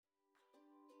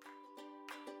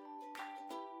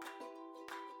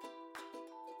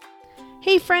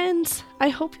Hey friends, I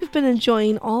hope you've been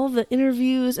enjoying all of the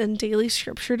interviews and daily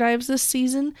scripture dives this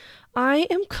season. I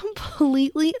am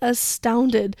completely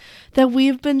astounded that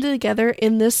we've been together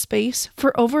in this space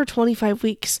for over 25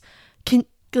 weeks. Can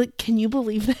you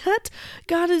believe that?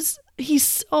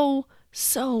 He's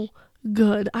so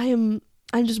good. I'm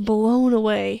just blown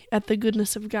away at the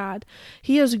goodness of God.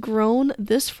 He has grown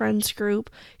this friends group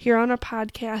here on our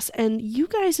podcast, and you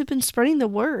guys have been spreading the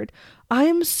word. I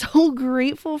am so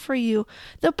grateful for you.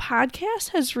 The podcast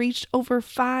has reached over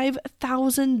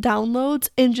 5,000 downloads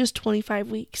in just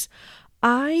 25 weeks.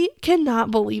 I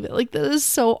cannot believe it. That is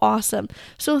so awesome.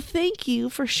 So thank you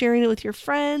for sharing it with your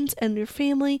friends and your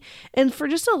family, and for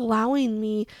just allowing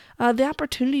me the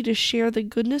opportunity to share the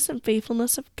goodness and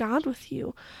faithfulness of God with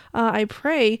you. I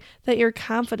pray that your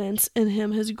confidence in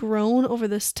Him has grown over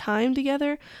this time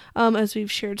together, as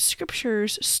we've shared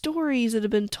scriptures, stories that have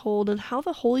been told, and how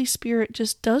the Holy Spirit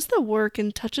just does the work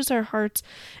and touches our hearts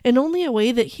in only a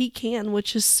way that He can,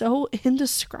 which is so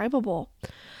indescribable.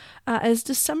 As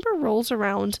December rolls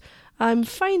around, I'm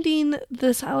finding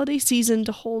this holiday season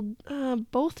to hold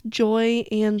both joy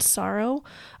and sorrow.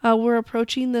 We're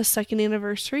approaching the second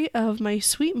anniversary of my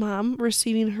sweet mom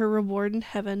receiving her reward in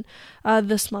heaven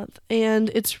this month, and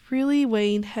it's really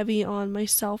weighing heavy on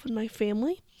myself and my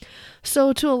family.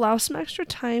 So to allow some extra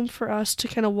time for us to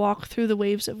kind of walk through the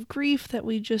waves of grief that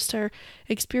we just are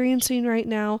experiencing right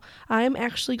now, I am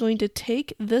actually going to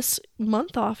take this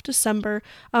month off, December,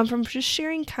 from just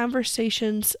sharing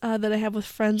conversations that I have with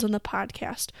friends on the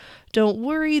podcast. Don't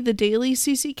worry, the daily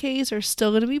CCKs are still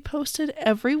going to be posted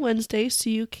every Wednesday, so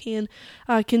you can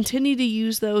continue to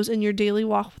use those in your daily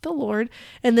walk with the Lord.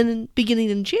 And then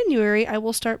beginning in January, I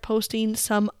will start posting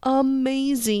some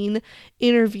amazing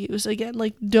interviews. Again,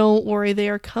 don't worry, they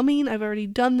are coming. I've already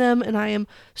done them, and I am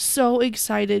so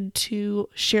excited to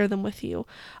share them with you.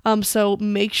 So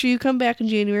make sure you come back in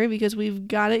January, because we've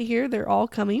got it here. They're all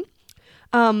coming.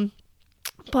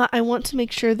 But I want to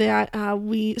make sure that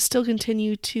we still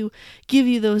continue to give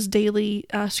you those daily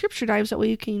scripture dives. That way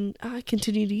you can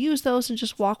continue to use those and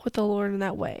just walk with the Lord in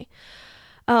that way.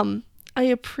 I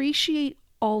appreciate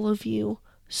all of you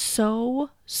so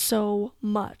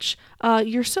much.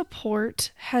 Your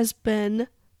support has been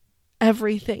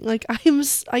everything.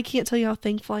 I can't tell you how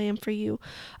thankful I am for you.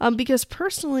 Because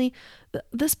personally,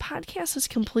 this podcast has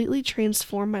completely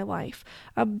transformed my life.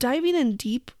 Diving in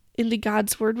deep into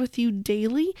God's word with you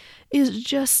daily is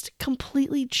just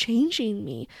completely changing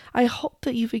me. I hope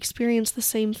that you've experienced the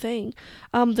same thing.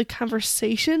 The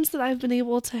conversations that I've been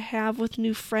able to have with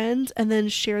new friends and then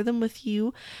share them with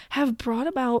you have brought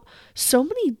about so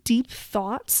many deep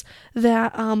thoughts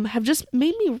that have just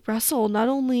made me wrestle not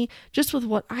only just with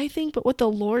what I think, but what the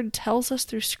Lord tells us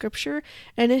through scripture.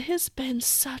 And it has been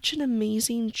such an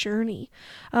amazing journey.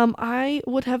 I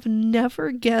would have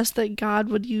never guessed that God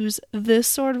would use this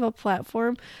sort of a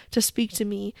platform to speak to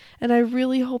me, and I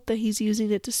really hope that He's using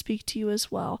it to speak to you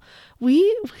as well.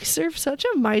 We serve such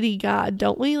a mighty God,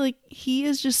 don't we? He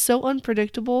is just so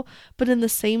unpredictable, but in the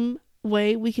same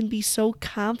way, we can be so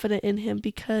confident in Him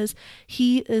because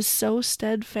He is so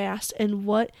steadfast in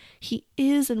what He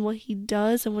is and what He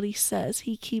does and what He says.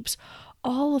 He keeps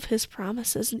all of His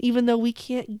promises, and even though we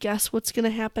can't guess what's going to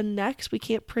happen next, we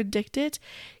can't predict it,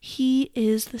 He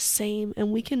is the same,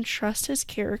 and we can trust His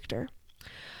character.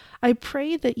 I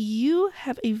pray that you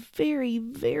have a very,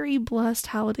 very blessed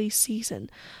holiday season.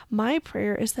 My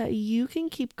prayer is that you can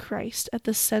keep Christ at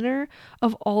the center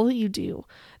of all that you do,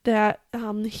 that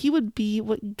He would be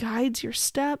what guides your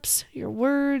steps, your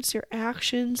words, your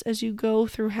actions as you go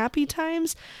through happy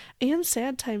times and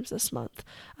sad times this month.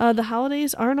 The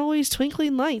holidays aren't always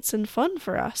twinkling lights and fun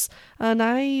for us, and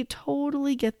I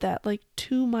totally get that,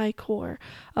 to my core.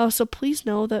 So please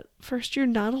know that first, you're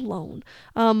not alone.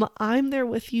 I'm there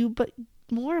with you, but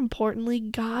more importantly,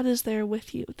 God is there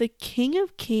with you. The King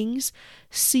of Kings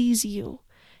sees you.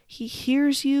 He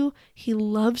hears you. He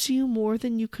loves you more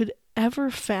than you could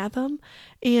ever fathom.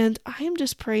 And I am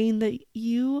just praying that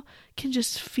you can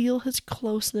just feel His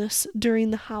closeness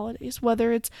during the holidays,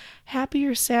 whether it's happy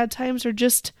or sad times, or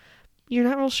just you're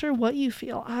not real sure what you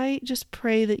feel. I just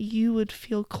pray that you would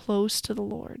feel close to the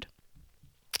Lord.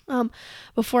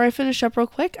 Before I finish up real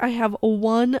quick, I have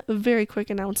one very quick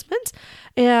announcement.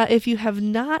 If you have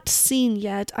not seen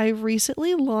yet, I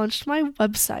recently launched my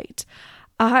website.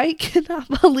 I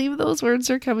cannot believe those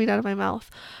words are coming out of my mouth.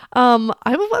 I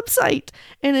have a website,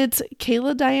 and it's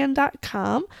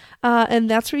kayladiane.com, and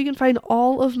that's where you can find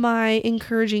all of my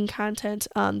encouraging content.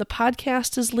 The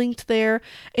podcast is linked there,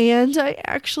 and I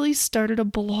actually started a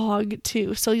blog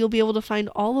too, so you'll be able to find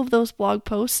all of those blog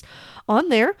posts on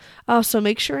there. So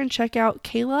make sure and check out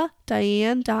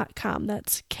kayladiane.com.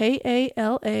 That's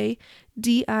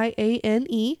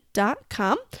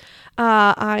KALADIANE.com.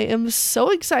 I am so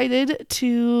excited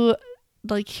to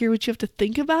hear what you have to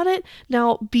think about it.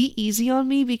 Now, be easy on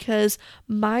me because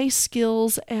my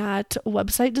skills at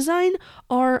website design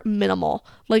are minimal.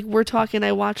 We're talking,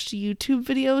 I watched YouTube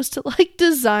videos to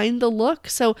design the look.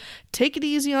 So take it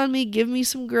easy on me. Give me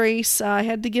some grace. I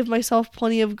had to give myself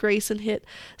plenty of grace and hit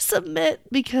submit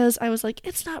because I was like,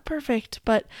 it's not perfect.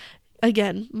 But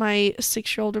again, my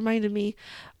 6-year-old reminded me,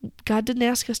 God didn't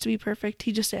ask us to be perfect.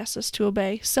 He just asked us to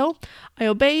obey. So I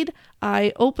obeyed.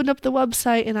 I opened up the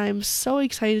website, and I'm so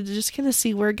excited to just kind of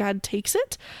see where God takes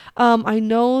it. I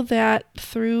know that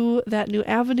through that new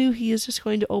avenue, He is just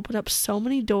going to open up so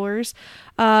many doors,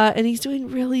 and He's doing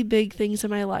really big things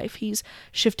in my life. He's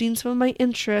shifting some of my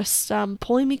interests,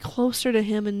 pulling me closer to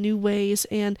Him in new ways,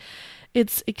 and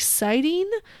it's exciting,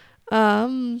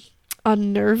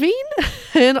 unnerving,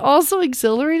 and also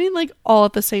exhilarating, all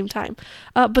at the same time.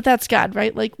 But that's God,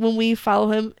 right? When we follow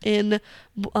Him in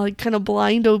kind of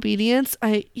blind obedience,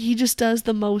 He just does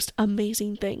the most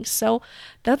amazing things. So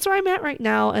that's where I'm at right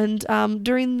now. And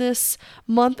during this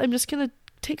month, I'm just going to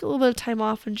take a little bit of time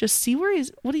off and just see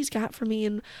what he's got for me,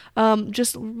 and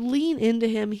just lean into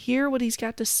Him, hear what He's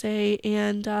got to say,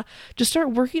 and just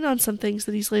start working on some things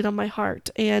that He's laid on my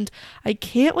heart. And I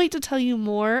can't wait to tell you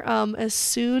more as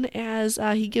soon as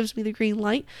He gives me the green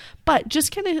light. But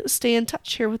just kind of stay in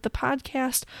touch here with the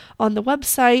podcast on the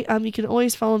website. You can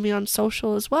always follow me on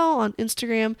social as well, on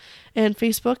Instagram and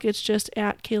Facebook. It's just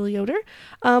at Kayla Yoder.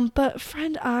 But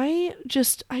friend, I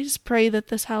just pray that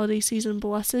this holiday season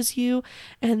blesses you,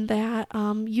 and that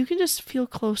you can just feel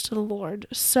close to the Lord.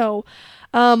 So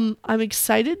I'm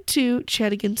excited to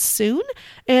chat again soon,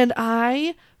 and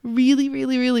I really,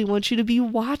 really, really want you to be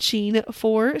watching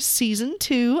for season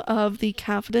 2 of the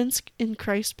Confidence in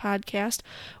Christ podcast,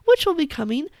 which will be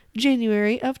coming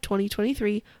January of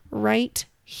 2023 right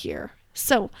here.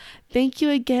 So thank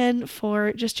you again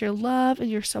for just your love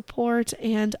and your support,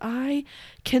 and I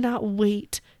cannot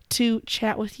wait to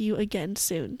chat with you again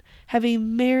soon. Have a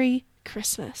Merry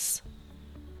Christmas.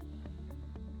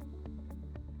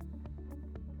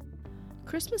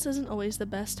 Christmas isn't always the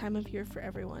best time of year for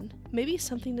everyone. Maybe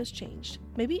something has changed.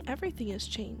 Maybe everything has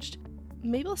changed.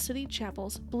 Maple City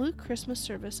Chapel's Blue Christmas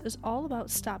service is all about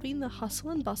stopping the hustle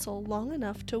and bustle long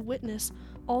enough to witness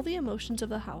all the emotions of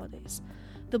the holidays.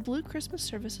 The Blue Christmas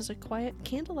service is a quiet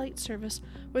candlelight service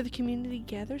where the community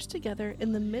gathers together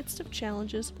in the midst of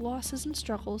challenges, losses, and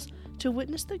struggles to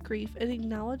witness the grief and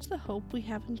acknowledge the hope we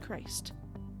have in Christ.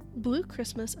 Blue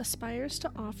Christmas aspires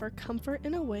to offer comfort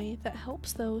in a way that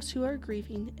helps those who are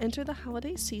grieving enter the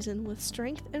holiday season with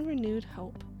strength and renewed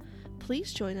hope.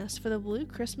 Please join us for the Blue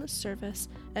Christmas service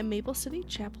at Maple City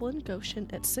Chapel in Goshen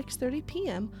at 6:30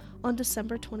 p.m. on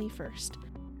December 21st.